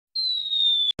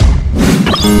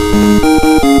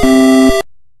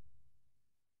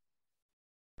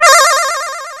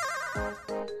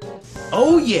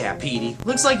yeah, Petey.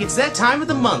 Looks like it's that time of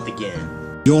the month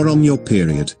again. You're on your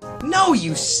period. No,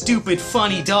 you stupid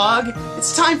funny dog.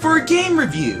 It's time for a game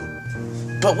review.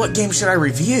 But what game should I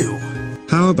review?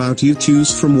 How about you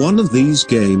choose from one of these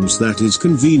games that is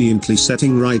conveniently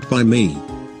setting right by me?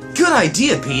 Good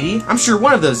idea, Petey. I'm sure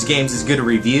one of those games is good to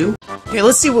review. Okay,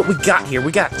 let's see what we got here.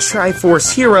 We got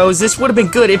Triforce Heroes. This would have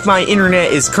been good if my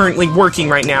internet is currently working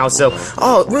right now, so...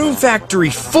 Oh, Rune Factory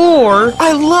 4?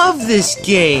 I love this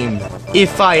game!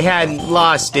 If I hadn't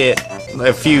lost it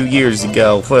a few years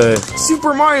ago.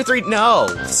 Super Mario 3... No!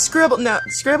 Scribble Nuts.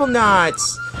 It's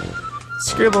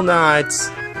Scribble Nuts.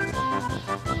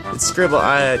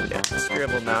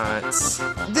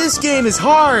 This game is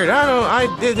hard.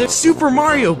 The Super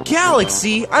Mario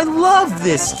Galaxy. I love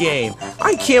this game.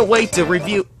 I can't wait to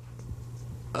review.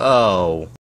 Oh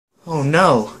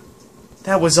no.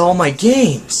 That was all my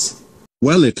games.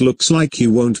 Well, it looks like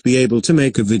you won't be able to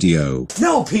make a video.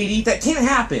 No, Petey, that can't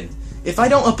happen. If I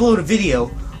don't upload a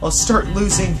video, I'll start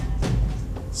losing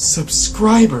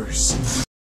subscribers.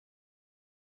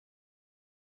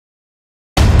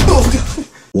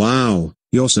 Wow,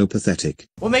 you're so pathetic.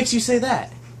 What makes you say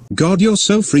that? God, you're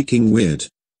so freaking weird.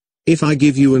 If I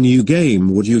give you a new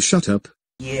game, would you shut up?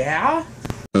 Yeah?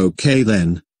 Okay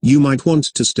then, you might want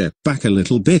to step back a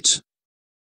little bit.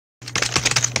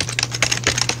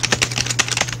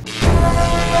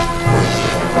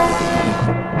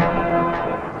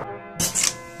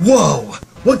 Whoa!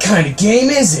 What kind of game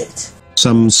is it?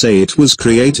 Some say it was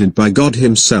created by God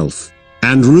himself.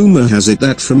 And rumor has it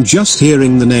that from just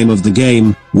hearing the name of the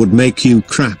game, would make you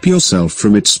crap yourself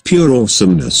from its pure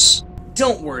awesomeness.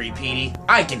 Don't worry, Petey.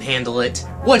 I can handle it.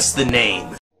 What's the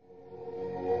name?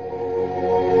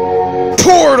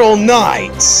 Portal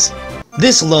Knights!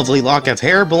 This lovely lock of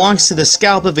hair belongs to the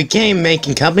scalp of a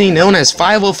game-making company known as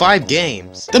 505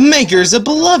 Games. The makers of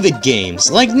beloved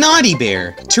games like Naughty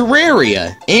Bear,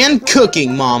 Terraria, and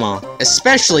Cooking Mama,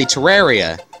 especially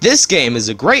Terraria. This game is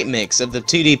a great mix of the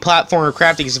 2D platformer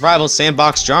crafting survival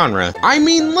sandbox genre. I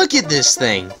mean, look at this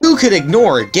thing. Who could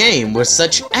ignore a game with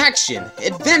such action,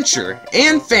 adventure,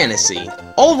 and fantasy,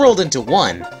 all rolled into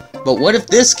one? But what if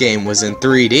this game was in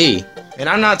 3D? And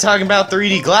I'm not talking about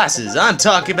 3D glasses, I'm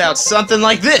talking about something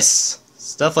like this!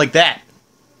 Stuff like that.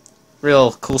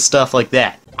 Real cool stuff like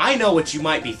that. I know what you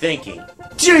might be thinking.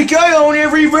 Jake, I own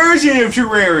every version of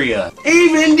Terraria!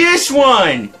 Even this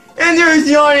one! And there's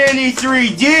not any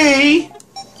 3D!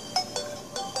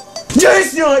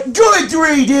 That's not good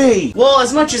 3D! Well,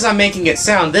 as much as I'm making it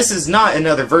sound, this is not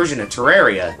another version of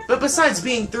Terraria. But besides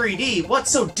being 3D,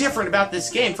 what's so different about this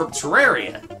game from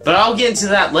Terraria? But I'll get into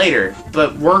that later.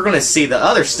 But we're gonna see the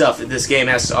other stuff that this game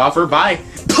has to offer by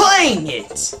playing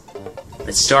it!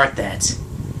 Let's start that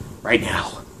right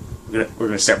now. We're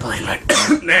gonna start playing right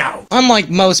now. Unlike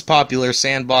most popular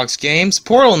sandbox games,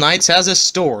 Portal Knights has a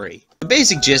story. The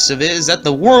basic gist of it is that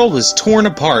the world was torn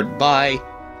apart by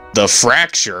the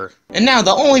fracture. And now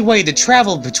the only way to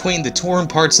travel between the torn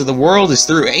parts of the world is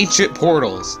through ancient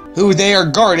portals, who they are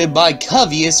guarded by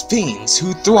covetous fiends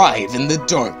who thrive in the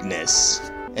darkness.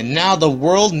 And now the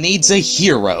world needs a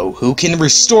hero who can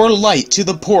restore light to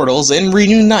the portals and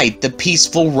reunite the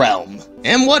peaceful realm.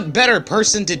 And what better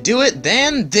person to do it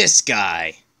than this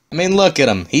guy? I mean, look at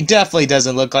him. He definitely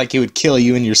doesn't look like he would kill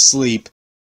you in your sleep.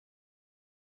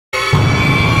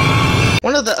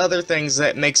 One of the other things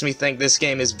that makes me think this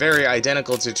game is very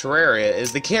identical to Terraria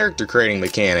is the character creating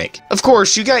mechanic. Of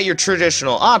course, you got your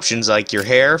traditional options like your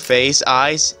hair, face,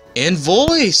 eyes, and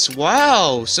voice.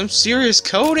 Wow, some serious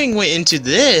coding went into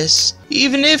this.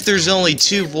 Even if there's only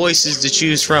 2 voices to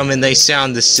choose from and they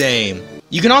sound the same.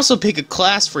 You can also pick a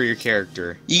class for your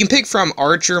character. You can pick from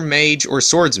Archer, Mage, or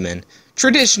Swordsman.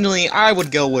 Traditionally, I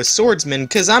would go with Swordsman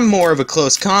because I'm more of a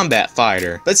close combat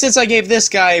fighter. But since I gave this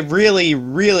guy really,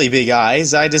 really big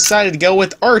eyes, I decided to go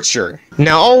with Archer.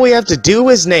 Now all we have to do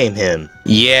is name him.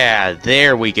 Yeah,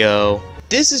 there we go.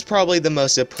 This is probably the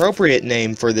most appropriate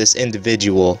name for this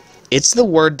individual. It's the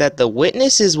word that the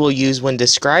witnesses will use when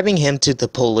describing him to the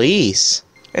police.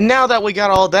 And now that we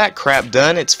got all that crap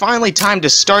done, it's finally time to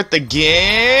start the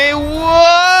game.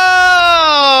 Whoa!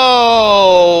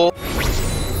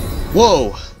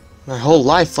 Whoa, my whole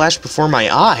life flashed before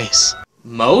my eyes.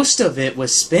 Most of it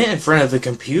was spent in front of a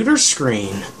computer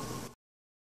screen.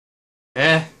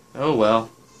 Oh well.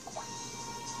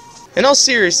 In all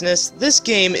seriousness, this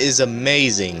game is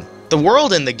amazing. The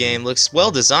world in the game looks well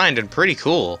designed and pretty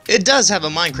cool. It does have a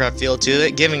Minecraft feel to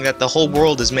it, given that the whole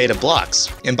world is made of blocks.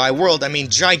 And by world, I mean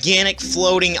gigantic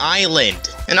floating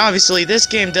island. And obviously, this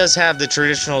game does have the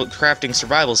traditional crafting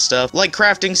survival stuff, like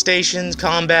crafting stations,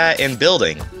 combat, and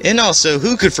building. And also,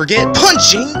 who could forget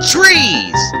punching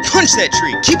trees? Punch that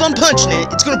tree, keep on punching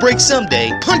it, it's gonna break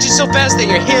someday. Punch it so fast that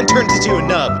your hand turns into a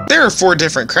nub. There are 4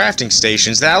 different crafting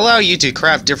stations that allow you to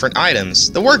craft different items.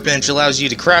 The workbench allows you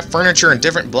to craft furniture in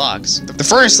different blocks. The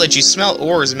furnace lets you smelt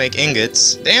ores and make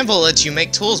ingots. The anvil lets you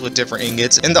make tools with different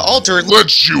ingots. And the altar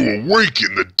lets you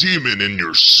awaken the demon in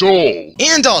your soul.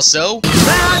 And also,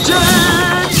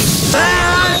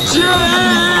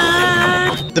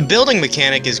 the building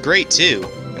mechanic is great too.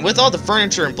 And with all the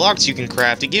furniture and blocks you can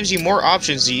craft, it gives you more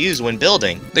options to use when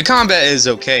building. The combat is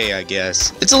okay, I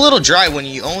guess. It's a little dry when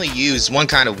you only use one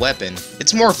kind of weapon.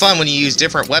 It's more fun when you use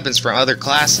different weapons from other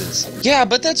classes. Yeah,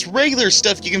 but that's regular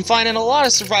stuff you can find in a lot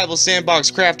of survival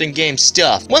sandbox crafting game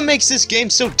stuff. What makes this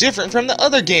game so different from the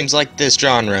other games like this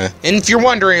genre? And if you're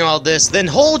wondering all this, then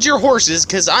hold your horses,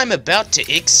 cause I'm about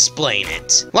to explain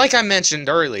it. Like I mentioned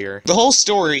earlier, the whole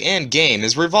story and game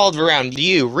is revolved around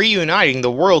you reuniting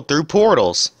the world through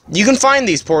portals. You can find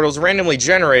these portals randomly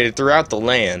generated throughout the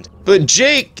land. But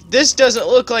Jake, this doesn't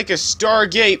look like a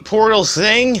Stargate portal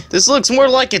thing. This looks more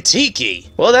like a tiki.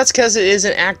 Well, that's because it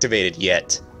isn't activated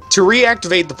yet. To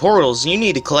reactivate the portals, you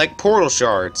need to collect portal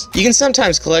shards. You can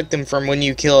sometimes collect them from when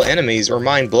you kill enemies or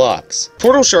mine blocks.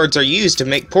 Portal shards are used to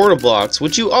make portal blocks,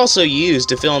 which you also use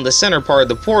to fill in the center part of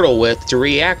the portal with to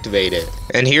reactivate it.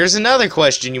 And here's another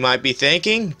question you might be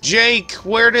thinking. Jake,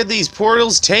 where did these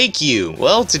portals take you?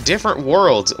 Well, to different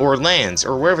worlds, or lands,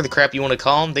 or wherever the crap you want to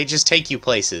call them, they just take you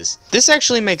places. This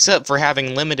actually makes up for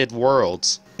having limited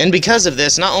worlds. And because of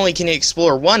this, not only can you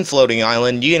explore one floating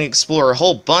island, you can explore a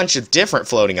whole bunch of different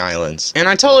floating islands. And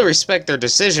I totally respect their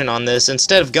decision on this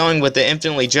instead of going with the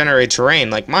infinitely generated terrain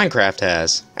like Minecraft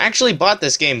has. I actually bought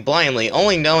this game blindly,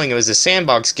 only knowing it was a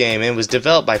sandbox game and was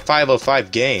developed by 505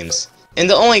 Games. And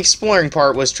the only exploring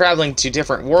part was traveling to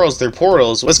different worlds through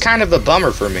portals was kind of a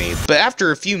bummer for me. But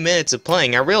after a few minutes of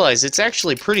playing, I realized it's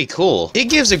actually pretty cool. It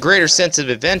gives a greater sense of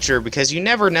adventure because you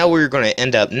never know where you're going to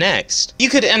end up next. You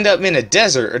could end up in a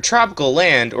desert, a tropical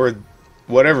land, or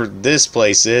whatever this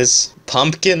place is.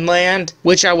 Pumpkin Land?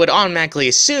 Which I would automatically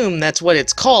assume that's what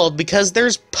it's called because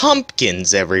there's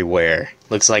pumpkins everywhere.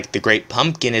 Looks like the Great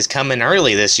Pumpkin is coming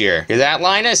early this year. Hear that,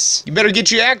 Linus? You better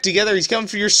get your act together, he's coming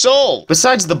for your soul!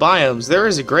 Besides the biomes, there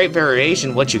is a great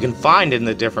variation what you can find in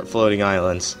the different floating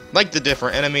islands. Like the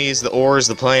different enemies, the ores,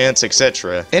 the plants,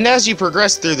 etc. And as you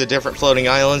progress through the different floating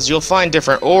islands, you'll find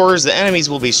different ores, the enemies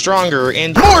will be stronger,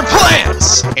 and more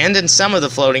plants! And in some of the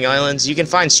floating islands, you can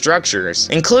find structures,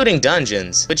 including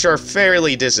dungeons, which are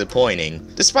fairly disappointing.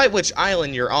 Despite which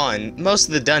island you're on, most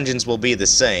of the dungeons will be the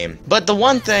same. But the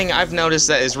one thing I've noticed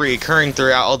that is recurring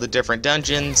throughout all the different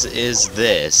dungeons is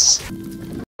this.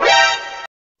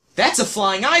 That's a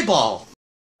flying eyeball!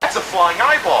 That's a flying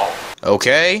eyeball!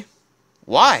 Okay.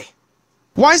 Why?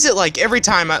 Why is it like every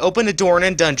time I open a door in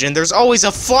a dungeon, there's always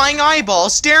a flying eyeball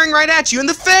staring right at you in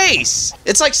the face?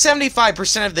 It's like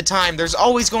 75% of the time, there's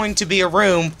always going to be a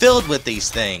room filled with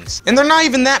these things. And they're not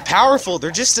even that powerful,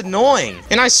 they're just annoying.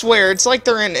 And I swear, it's like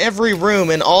they're in every room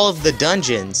in all of the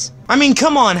dungeons. I mean,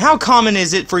 come on, how common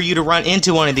is it for you to run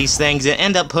into one of these things and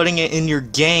end up putting it in your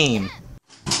game?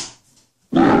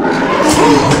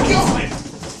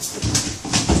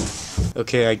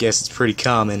 Okay, I guess it's pretty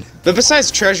common. But besides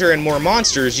treasure and more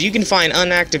monsters, you can find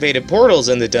unactivated portals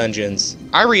in the dungeons.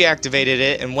 I reactivated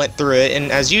it and went through it,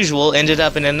 and as usual, ended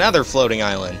up in another floating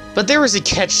island. But there was a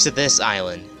catch to this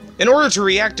island. In order to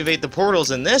reactivate the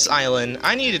portals in this island,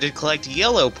 I needed to collect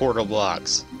yellow portal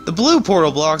blocks. The blue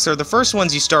portal blocks are the first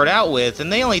ones you start out with,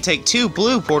 and they only take 2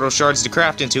 blue portal shards to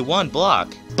craft into 1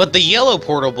 block. But the yellow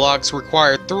portal blocks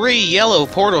require 3 yellow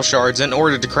portal shards in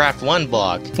order to craft 1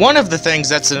 block. One of the things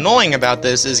that's annoying about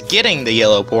this is getting the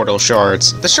yellow portal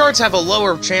shards. The shards have a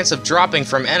lower chance of dropping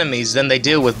from enemies than they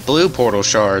do with blue portal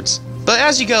shards. But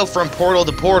as you go from portal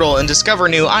to portal and discover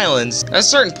new islands, at a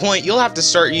certain point you'll have to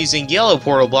start using yellow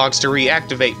portal blocks to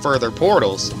reactivate further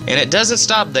portals. And it doesn't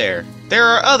stop there. There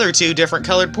are other 2 different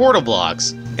colored portal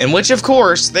blocks, in which of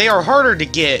course they are harder to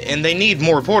get and they need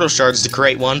more portal shards to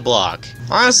create 1 block.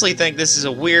 I honestly think this is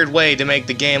a weird way to make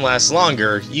the game last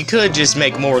longer. You could just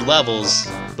make more levels,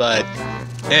 but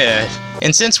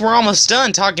And since we're almost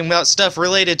done talking about stuff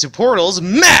related to portals,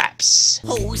 maps!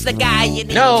 Who's the guy you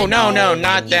need No, to no, know? no,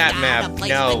 not that You got map. a place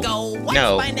No, to go. What's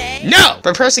no, my name? no!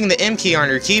 By pressing the M key on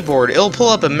your keyboard, it'll pull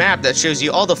up a map that shows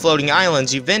you all the floating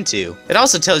islands you've been to. It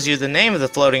also tells you the name of the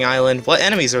floating island, what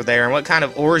enemies are there, and what kind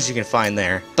of ores you can find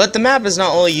there. But the map is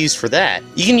not only used for that.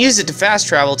 You can use it to fast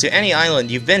travel to any island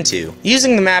you've been to.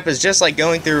 Using the map is just like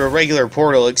going through a regular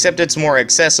portal, except it's more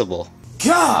accessible.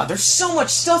 God, there's so much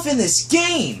stuff in this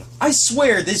game! I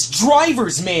swear, this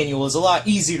driver's manual is a lot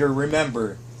easier to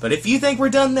remember. But if you think we're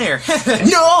done there,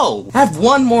 no! I have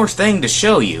one more thing to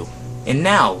show you. And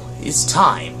now is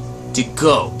time to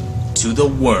go to the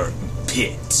worm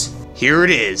pit. Here it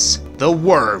is, the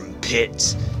worm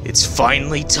pit. It's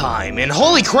finally time, and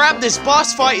holy crap, this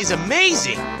boss fight is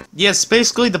amazing! Yes,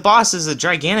 basically the boss is a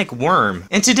gigantic worm,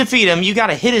 and to defeat him, you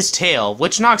gotta hit his tail,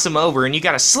 which knocks him over, and you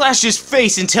gotta slash his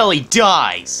face until he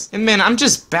dies! And man, I'm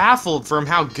just baffled from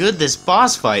how good this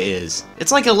boss fight is.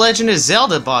 It's like a Legend of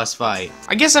Zelda boss fight.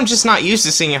 I guess I'm just not used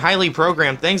to seeing highly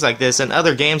programmed things like this in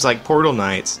other games like Portal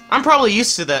Knights. I'm probably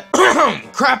used to the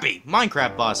crappy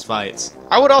Minecraft boss fights.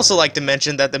 I would also like to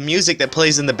mention that the music that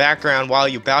plays in the background while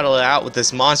you battle it out with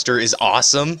this monster is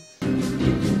awesome.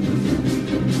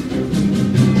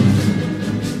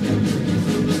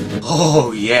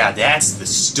 Oh yeah, that's the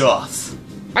stuff.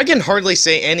 I can hardly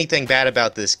say anything bad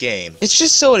about this game. It's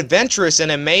just so adventurous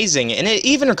and amazing, and it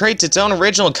even creates its own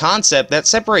original concept that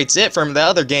separates it from the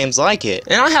other games like it.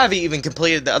 And I haven't even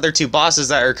completed the other two bosses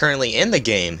that are currently in the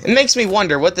game. It makes me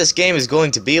wonder what this game is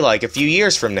going to be like a few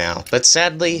years from now. But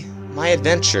sadly, my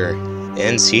adventure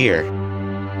ends here.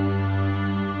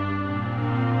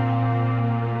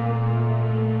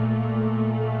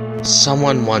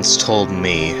 Someone once told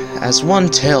me, as one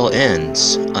tale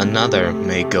ends, another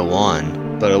may go on.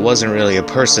 But it wasn't really a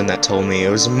person that told me,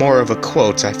 it was more of a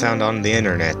quote I found on the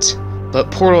internet. But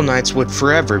Portal Knights would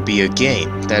forever be a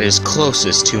game that is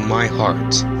closest to my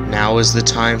heart. Now is the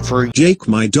time for— Jake,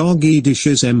 my doggy dish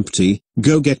is empty,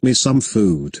 go get me some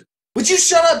food. Would you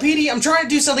shut up, Petey? I'm trying to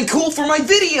do something cool for my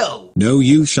video! No,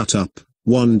 you shut up.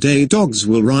 One day dogs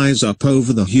will rise up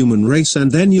over the human race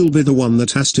and then you'll be the one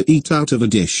that has to eat out of a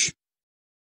dish.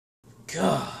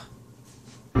 God.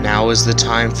 Now is the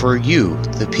time for you,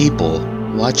 the people,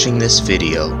 watching this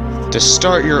video, to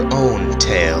start your own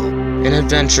tale, an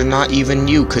adventure not even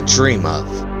you could dream of,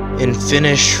 and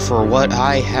finish for what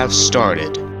I have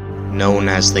started, known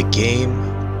as the game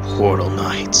Portal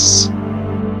Knights.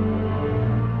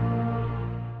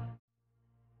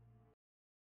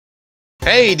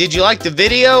 Hey, did you like the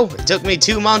video? It took me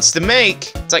 2 months to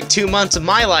make. It's like 2 months of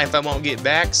my life I won't get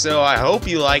back, so I hope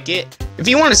you like it. If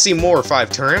you want to see more Five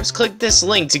Turnips, click this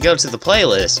link to go to the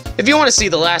playlist. If you want to see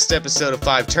the last episode of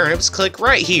Five Turnips, click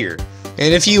right here.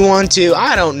 And if you want to,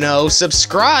 I don't know,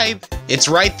 subscribe, it's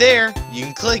right there. You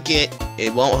can click it.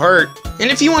 It won't hurt. And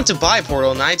if you want to buy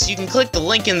Portal Knights, you can click the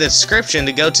link in the description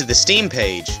to go to the Steam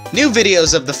page. New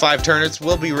videos of the Five Turnips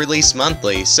will be released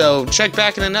monthly, so check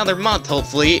back in another month,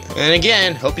 hopefully. And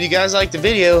again, hope you guys liked the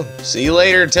video. See you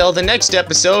later till the next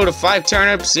episode of Five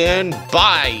Turnips, and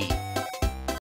bye!